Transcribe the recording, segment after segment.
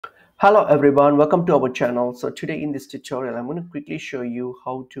Hello everyone, welcome to our channel. So today in this tutorial, I'm going to quickly show you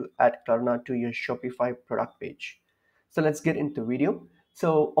how to add Klarna to your Shopify product page. So let's get into the video.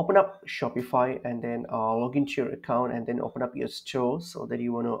 So open up Shopify and then log into your account and then open up your store so that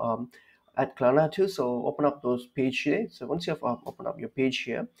you want to add Klarna to. So open up those page here. So once you have opened up your page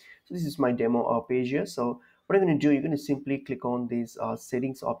here, so this is my demo page here. So what I'm going to do, you're going to simply click on this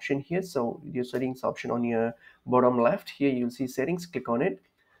settings option here. So your settings option on your bottom left here, you'll see settings, click on it.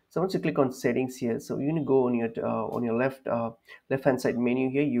 So once you click on settings here, so you're going to go on your left hand side menu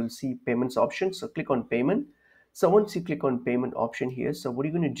here, you'll see payments option. So click on payment. So once you click on payment option here, so what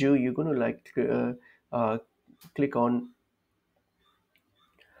you're going to do, you're going to uh, click on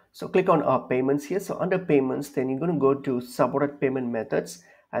click on payments here. So under payments, then you're going to go to supported payment methods,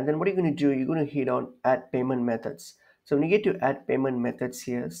 and then what you're going to do, you're going to hit on add payment methods. So when you get to add payment methods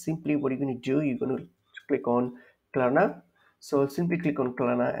here, simply what you're going to do, you're going to click on Klarna. So simply click on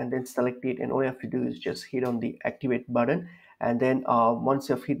Klarna and then select it, and all you have to do is just hit on the activate button, and then once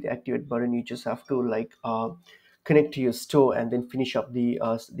you've hit the activate button, you just have to connect to your store and then finish up the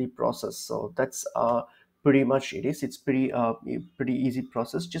process. So that's pretty much it is. It's pretty easy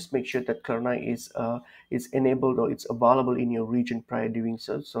process. Just make sure that Klarna is enabled or it's available in your region prior doing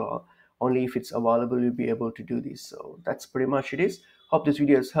so. So only if it's available you'll be able to do this. So that's pretty much it is. Hope this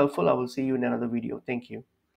video is helpful. I will see you in another video. Thank you.